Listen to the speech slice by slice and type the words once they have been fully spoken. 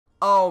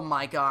Oh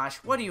my gosh,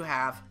 what do you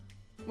have?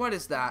 What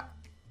is that?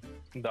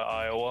 The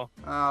Iowa.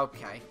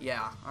 Okay,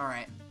 yeah,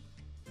 alright.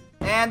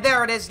 And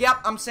there it is, yep,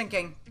 I'm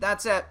sinking.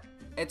 That's it.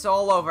 It's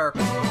all over.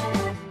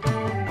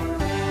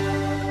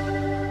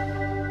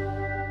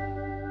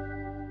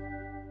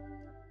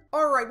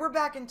 Alright, we're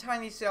back in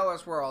Tiny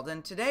Sailor's World,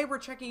 and today we're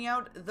checking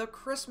out the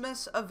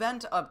Christmas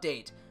event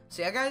update.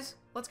 So yeah guys,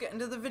 let's get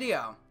into the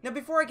video. Now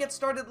before I get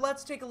started,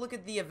 let's take a look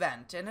at the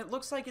event, and it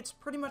looks like it's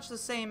pretty much the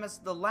same as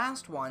the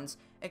last ones,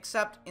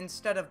 except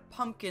instead of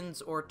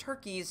pumpkins or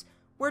turkeys,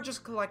 we're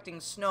just collecting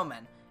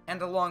snowmen.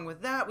 And along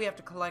with that, we have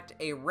to collect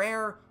a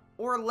rare,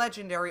 or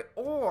legendary,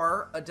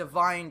 or a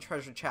divine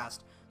treasure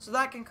chest. So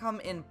that can come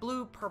in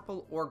blue,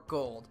 purple, or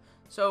gold.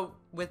 So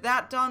with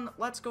that done,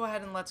 let's go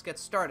ahead and let's get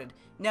started.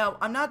 Now,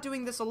 I'm not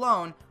doing this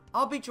alone.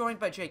 I'll be joined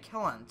by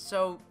Jlkillen.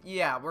 So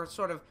yeah, we're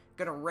sort of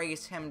gonna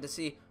race him to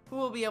see who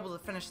will be able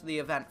to finish the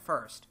event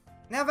first.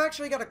 Now, I've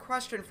actually got a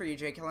question for you,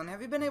 Jlkillen.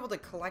 Have you been able to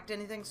collect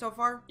anything so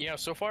far? Yeah,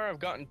 so far I've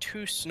gotten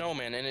 2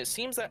 snowmen, and it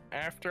seems that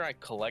after I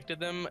collected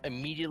them,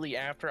 immediately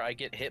after I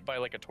get hit by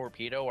like a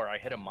torpedo or I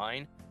hit a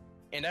mine.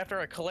 And after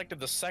I collected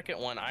the second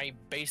one, I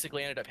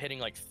basically ended up hitting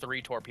like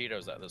 3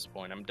 torpedoes at this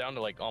point. I'm down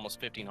to like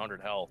almost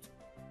 1,500 health.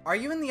 Are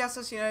you in the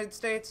SS United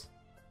States?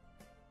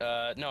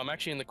 No, I'm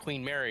actually in the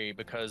Queen Mary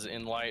because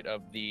in light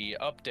of the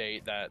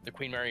update that the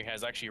Queen Mary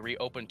has actually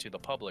reopened to the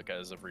public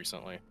as of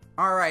recently.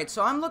 Alright,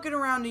 so I'm looking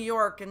around New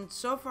York, and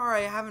so far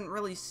I haven't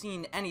really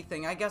seen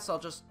anything. I guess I'll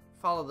just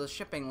follow the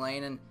shipping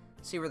lane and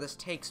see where this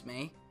takes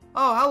me.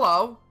 Oh,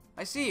 hello.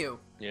 I see you.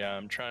 Yeah,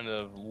 I'm trying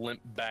to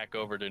limp back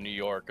over to New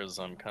York because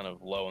I'm kind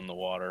of low in the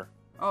water.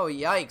 Oh,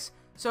 yikes.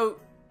 So,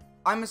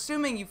 I'm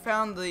assuming you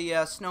found the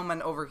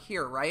snowmen over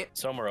here, right?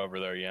 Somewhere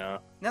over there, yeah.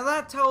 Now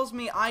that tells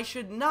me I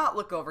should not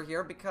look over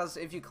here, because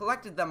if you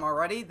collected them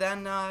already,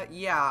 then,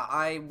 yeah,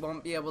 I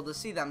won't be able to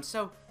see them.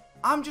 So,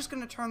 I'm just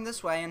gonna turn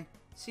this way and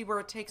see where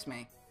it takes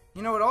me.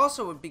 You know, it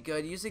also would be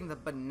good using the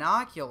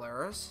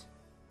binoculars,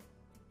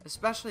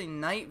 especially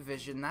night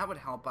vision. That would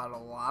help out a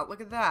lot.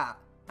 Look at that.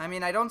 I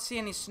mean, I don't see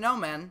any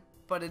snowmen,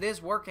 but it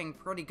is working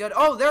pretty good.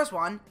 Oh, there's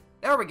one.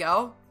 There we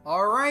go.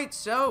 Alright,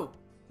 so,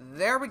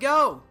 there we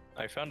go.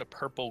 I found a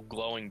purple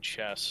glowing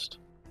chest.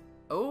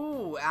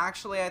 Oh,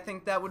 actually, I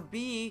think that would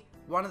be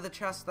one of the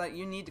chests that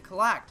you need to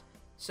collect.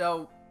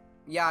 So,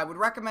 yeah, I would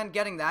recommend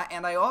getting that.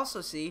 And I also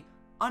see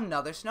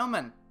another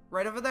snowman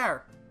right over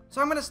there.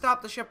 So I'm going to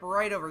stop the ship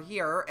right over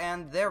here,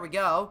 and there we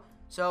go.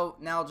 So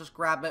now I'll just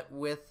grab it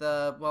with,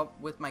 well,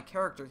 with my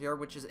character here,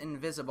 which is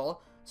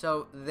invisible.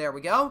 So there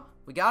we go.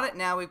 We got it.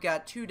 Now we've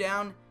got 2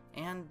 down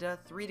and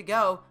 3 to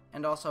go.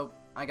 And also,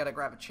 I got to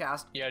grab a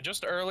chest. Yeah,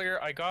 just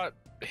earlier I got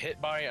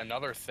hit by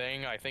another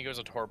thing. I think it was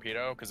a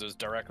torpedo because it was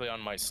directly on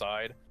my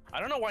side.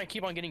 I don't know why I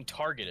keep on getting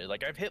targeted.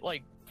 Like, I've hit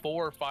like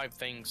 4 or 5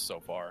 things so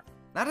far.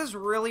 That is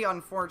really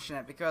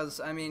unfortunate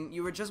because, I mean,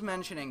 you were just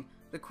mentioning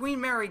the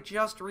Queen Mary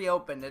just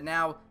reopened and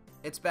now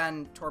it's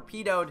been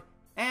torpedoed,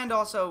 and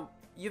also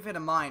you've hit a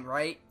mine,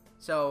 right?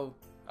 So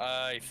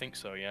I think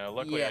so, yeah.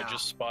 Luckily, yeah. I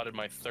just spotted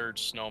my 3rd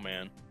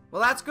snowman.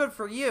 Well, that's good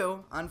for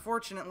you.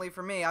 Unfortunately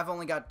for me, I've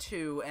only got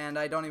 2, and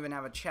I don't even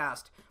have a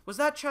chest. Was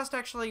that chest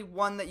actually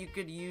one that you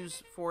could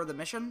use for the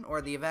mission,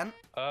 or the event?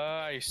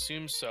 I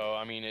assume so.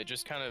 I mean, it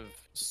just kind of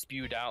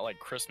spewed out like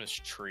Christmas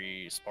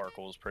tree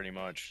sparkles, pretty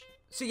much.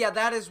 So yeah,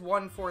 that is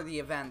one for the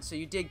event, so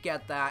you did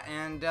get that,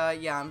 and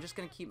yeah, I'm just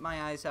gonna keep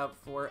my eyes out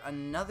for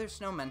another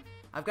snowman.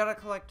 I've got to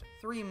collect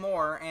 3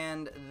 more,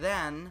 and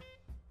then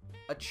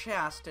a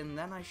chest, and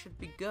then I should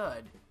be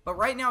good. But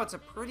right now, it's a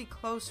pretty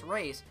close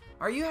race.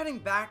 Are you heading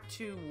back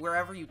to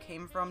wherever you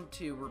came from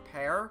to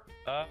repair?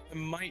 I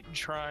might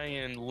try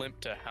and limp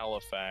to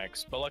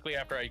Halifax, but luckily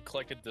after I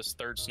collected this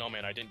 3rd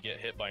snowman, I didn't get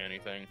hit by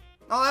anything.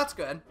 Oh, that's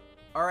good.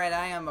 Alright,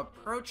 I am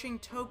approaching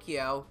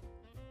Tokyo,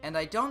 and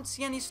I don't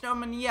see any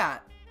snowmen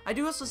yet. I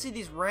do also see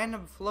these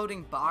random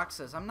floating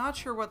boxes. I'm not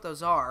sure what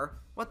those are.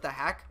 What the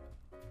heck?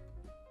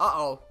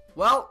 Uh-oh.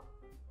 Well,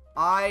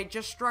 I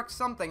just struck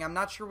something. I'm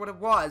not sure what it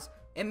was.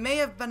 It may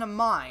have been a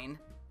mine,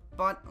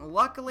 but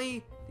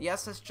luckily, the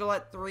SS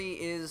Gillett 3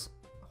 is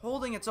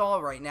holding its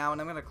all right now, and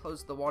I'm going to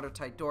close the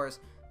watertight doors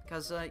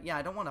because, yeah,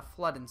 I don't want to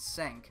flood and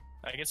sink.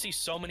 I can see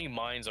so many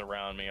mines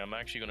around me. I'm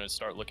actually going to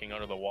start looking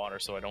under the water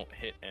so I don't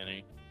hit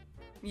any.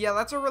 Yeah,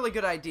 that's a really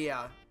good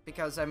idea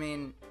because, I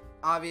mean,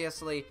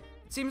 obviously,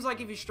 it seems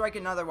like if you strike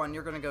another one,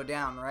 you're going to go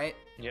down, right?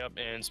 Yep,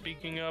 and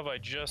speaking of, I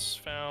just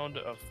found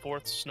a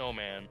 4th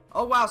snowman.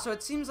 Oh, wow, so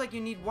it seems like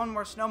you need 1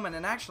 more snowman,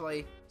 and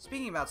actually,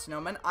 speaking about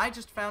snowmen, I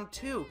just found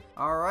 2.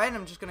 Alright,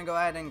 I'm just gonna go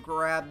ahead and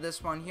grab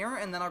this one here,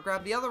 and then I'll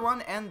grab the other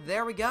one, and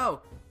there we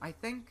go. I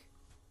think,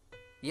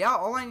 yeah,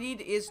 all I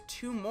need is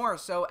 2 more,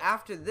 so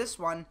after this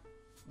one,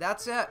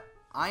 that's it.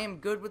 I am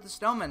good with the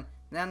snowman.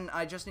 Then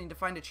I just need to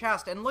find a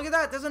chest, and look at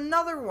that, there's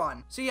another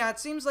one! So yeah, it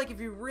seems like if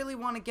you really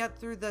want to get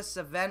through this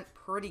event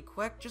pretty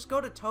quick, just go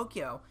to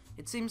Tokyo.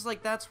 It seems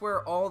like that's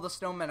where all the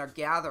snowmen are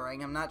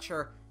gathering. I'm not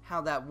sure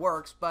how that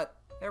works, but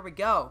there we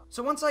go.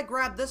 So once I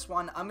grab this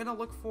one, I'm going to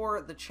look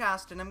for the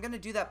chest, and I'm going to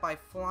do that by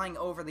flying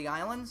over the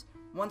islands.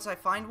 Once I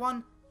find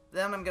one,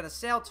 then I'm going to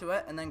sail to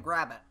it and then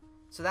grab it.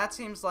 So that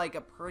seems like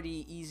a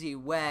pretty easy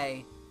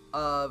way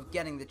of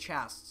getting the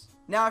chests.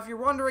 Now, if you're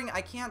wondering,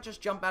 I can't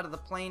just jump out of the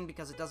plane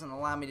because it doesn't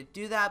allow me to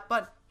do that,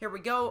 but here we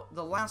go,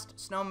 the last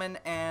snowman,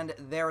 and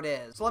there it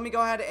is. So let me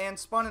go ahead and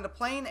spawn in a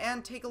plane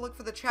and take a look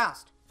for the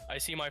chest. I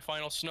see my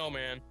final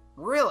snowman.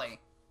 Really?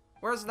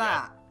 Where's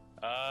that?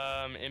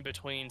 In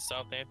between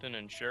Southampton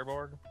and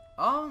Cherbourg.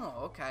 Oh,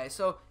 okay.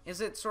 So is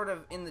it sort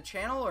of in the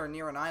channel or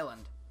near an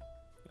island?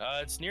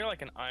 It's near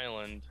like an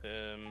island.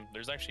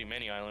 There's actually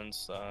many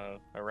islands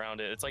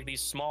around it. It's like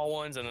these small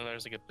ones, and then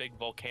there's like a big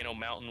volcano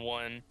mountain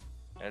one,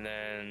 and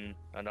then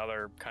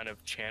another kind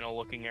of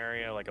channel-looking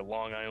area, like a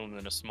long island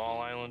and a small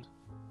island.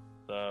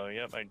 So,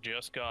 yep, I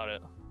just got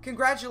it.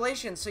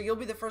 Congratulations! So you'll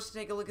be the first to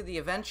take a look at the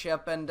event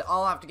ship, and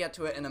I'll have to get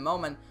to it in a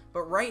moment.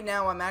 But right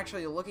now, I'm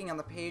actually looking on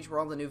the page where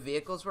all the new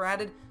vehicles were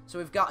added. So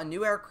we've got a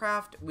new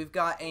aircraft, we've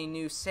got a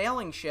new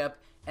sailing ship,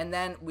 and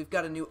then we've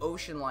got a new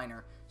ocean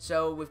liner.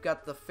 So we've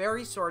got the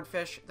Fairy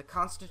Swordfish, the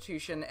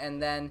Constitution,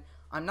 and then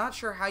I'm not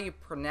sure how you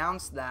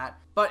pronounce that,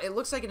 but it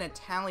looks like an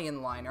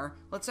Italian liner.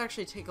 Let's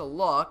actually take a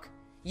look.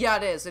 Yeah,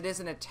 it is. It is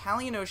an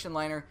Italian ocean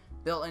liner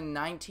built in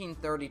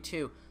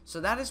 1932. So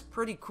that is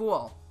pretty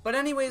cool. But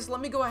anyways, let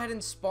me go ahead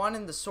and spawn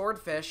in the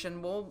Swordfish,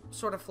 and we'll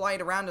sort of fly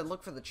it around and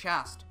look for the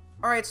chest.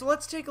 Alright, so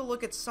let's take a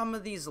look at some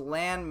of these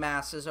land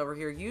masses over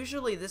here.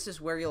 Usually this is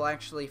where you'll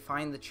actually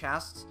find the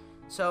chests.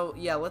 So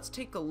yeah, let's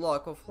take a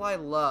look. We'll fly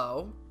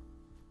low.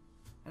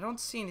 I don't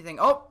see anything.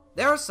 Oh,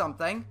 there's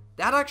something.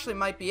 That actually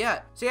might be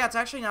it. So yeah, it's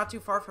actually not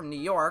too far from New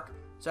York.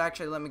 So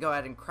actually, let me go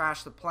ahead and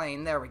crash the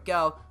plane. There we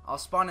go. I'll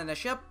spawn in a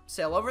ship,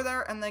 sail over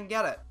there, and then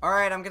get it.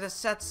 Alright, I'm going to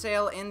set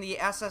sail in the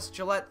SS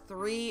Gillett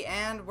 3,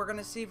 and we're going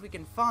to see if we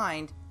can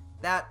find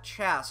that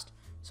chest.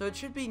 So it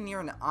should be near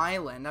an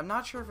island. I'm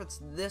not sure if it's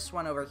this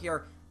one over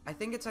here. I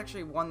think it's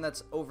actually one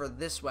that's over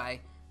this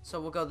way. So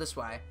we'll go this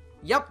way.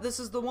 Yep, this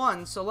is the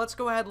one. So let's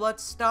go ahead,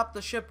 let's stop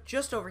the ship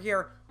just over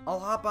here. I'll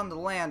hop onto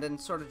land and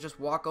sort of just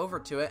walk over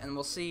to it, and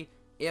we'll see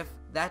if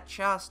that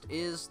chest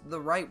is the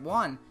right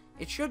one.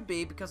 It should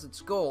be because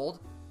it's gold,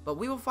 but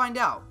we will find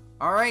out.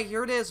 Alright,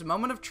 here it is,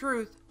 moment of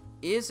truth.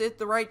 Is it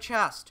the right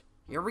chest?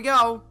 Here we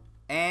go.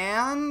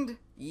 And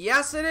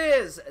yes, it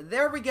is.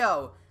 There we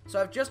go. So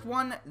I've just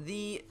won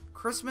the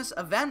Christmas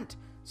event.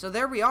 So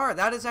there we are.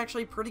 That is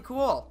actually pretty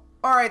cool.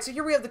 Alright, so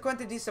here we have the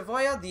Conte di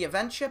Savoia, the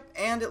event ship,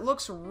 and it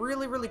looks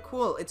really, really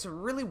cool. It's a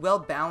really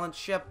well-balanced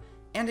ship,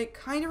 and it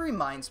kind of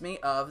reminds me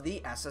of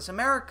the SS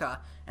America.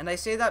 And I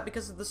say that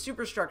because of the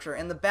superstructure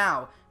and the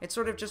bow. It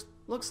sort of just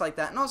looks like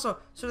that, and also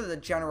sort of the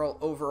general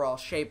overall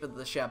shape of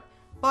the ship.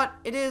 But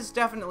it is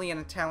definitely an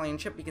Italian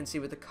ship, you can see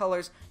with the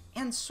colors,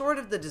 and sort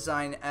of the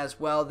design as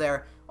well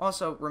there.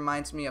 Also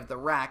reminds me of the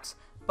racks.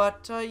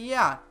 But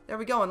yeah, there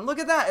we go, and look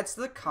at that, it's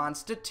the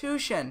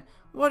Constitution.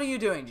 What are you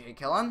doing,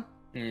 Jlkillen?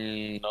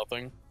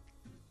 Nothing.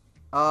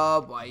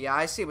 Oh boy, yeah,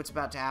 I see what's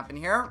about to happen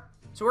here.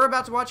 So we're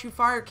about to watch you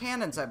fire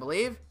cannons, I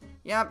believe.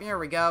 Yep, here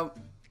we go.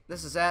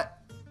 This is it.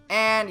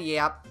 And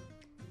yep,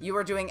 you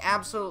are doing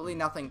absolutely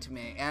nothing to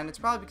me. And it's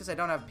probably because I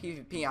don't have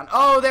PvP on.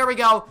 Oh, there we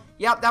go.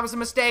 Yep, that was a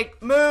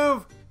mistake.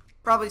 Move!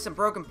 Probably some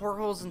broken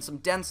portholes and some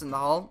dents in the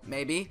hull,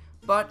 maybe.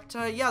 But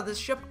yeah, this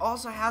ship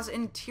also has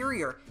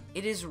interior.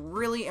 It is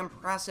really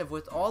impressive.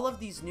 With all of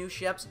these new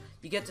ships,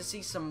 you get to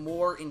see some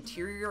more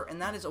interior,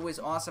 and that is always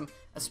awesome,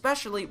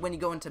 especially when you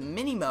go into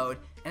mini mode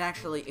and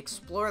actually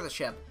explore the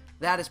ship.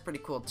 That is pretty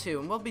cool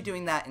too, and we'll be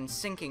doing that in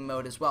sinking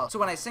mode as well. So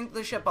when I sink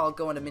the ship, I'll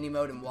go into mini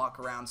mode and walk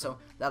around, so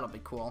that'll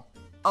be cool.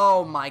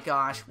 Oh my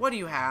gosh, what do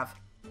you have?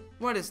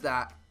 What is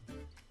that?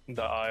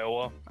 The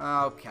Iowa.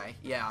 Okay,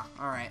 yeah,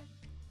 alright.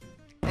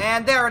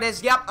 And there it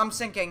is, yep, I'm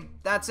sinking.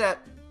 That's it.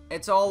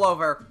 It's all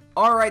over.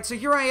 Alright, so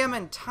here I am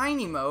in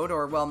tiny mode,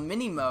 or well,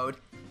 mini mode,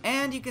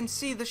 and you can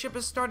see the ship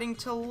is starting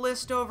to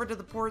list over to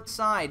the port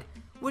side,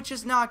 which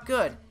is not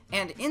good.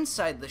 And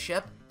inside the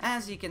ship,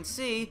 as you can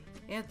see,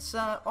 it's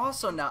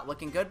also not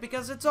looking good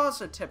because it's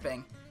also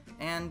tipping.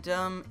 And,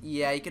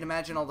 yeah, you can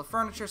imagine all the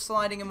furniture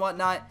sliding and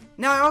whatnot.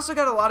 Now, I also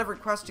got a lot of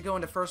requests to go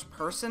into first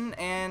person,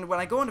 and when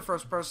I go into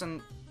first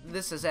person,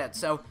 this is it.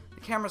 So,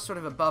 the camera's sort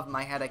of above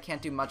my head, I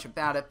can't do much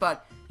about it.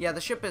 But, yeah,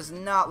 the ship is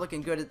not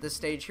looking good at this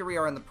stage. Here we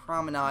are in the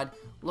promenade,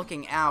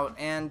 looking out,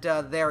 and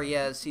there he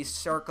is. He's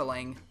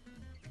circling.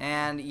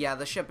 And, yeah,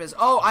 the ship is...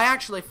 Oh, I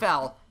actually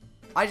fell.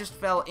 I just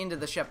fell into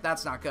the ship.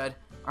 That's not good.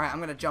 Alright, I'm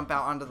gonna jump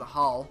out onto the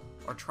hull.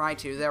 Or try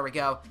to. There we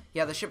go.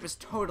 Yeah, the ship is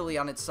totally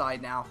on its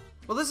side now.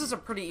 Well, this is a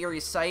pretty eerie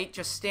sight,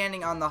 just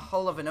standing on the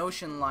hull of an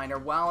ocean liner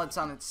while it's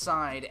on its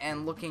side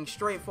and looking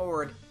straight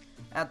forward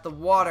at the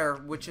water,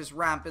 which is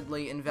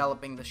rapidly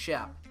enveloping the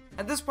ship.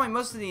 At this point,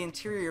 most of the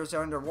interiors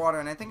are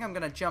underwater, and I think I'm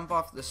going to jump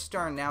off the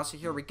stern now, so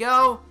here we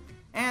go.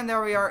 And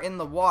there we are in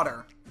the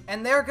water.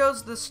 And there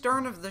goes the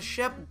stern of the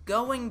ship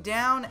going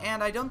down,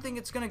 and I don't think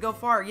it's going to go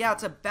far. Yeah,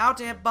 it's about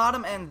to hit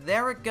bottom, and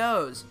there it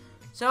goes.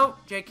 So,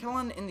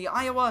 Jlkillen in the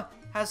Iowa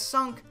has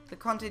sunk the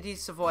Conte di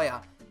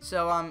Savoia.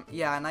 So,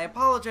 yeah, and I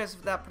apologize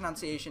if that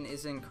pronunciation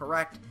is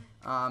incorrect.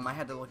 I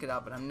had to look it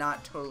up, but I'm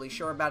not totally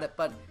sure about it.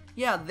 But,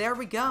 yeah, there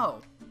we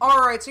go.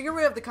 Alright, so here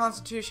we have the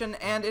Constitution,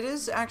 and it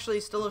is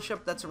actually still a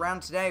ship that's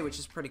around today, which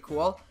is pretty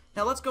cool.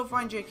 Now let's go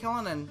find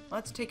Jlkillen and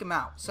let's take him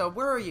out. So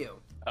where are you?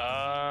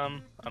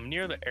 I'm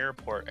near the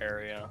airport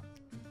area.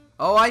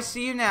 Oh, I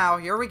see you now.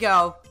 Here we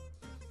go.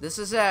 This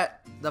is it.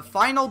 The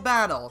final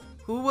battle.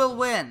 Who will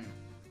win?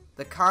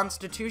 The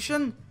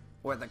Constitution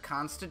or the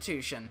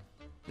Constitution?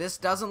 This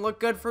doesn't look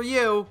good for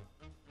you.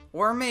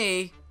 Or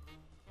me.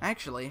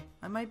 Actually,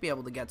 I might be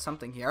able to get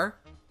something here.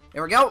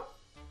 Here we go.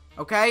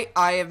 Okay,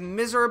 I have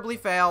miserably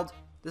failed.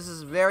 This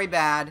is very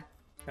bad.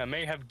 I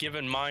may have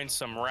given mine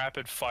some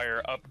rapid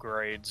fire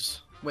upgrades.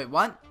 Wait,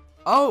 what?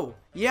 Oh,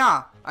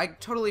 yeah. I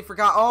totally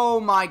forgot. Oh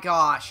my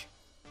gosh.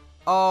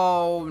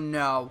 Oh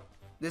no.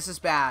 This is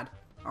bad.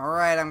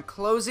 Alright, I'm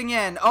closing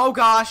in. Oh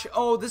gosh.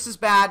 Oh, this is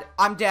bad.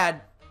 I'm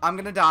dead. I'm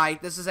gonna die.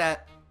 This is it.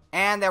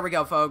 And there we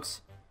go,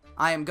 folks.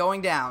 I am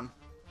going down.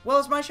 Well,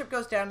 as my ship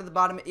goes down to the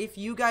bottom, if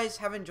you guys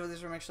have enjoyed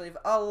this, make sure to leave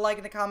a like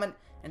and a comment.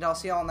 And I'll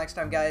see y'all next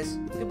time, guys.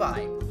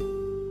 Goodbye.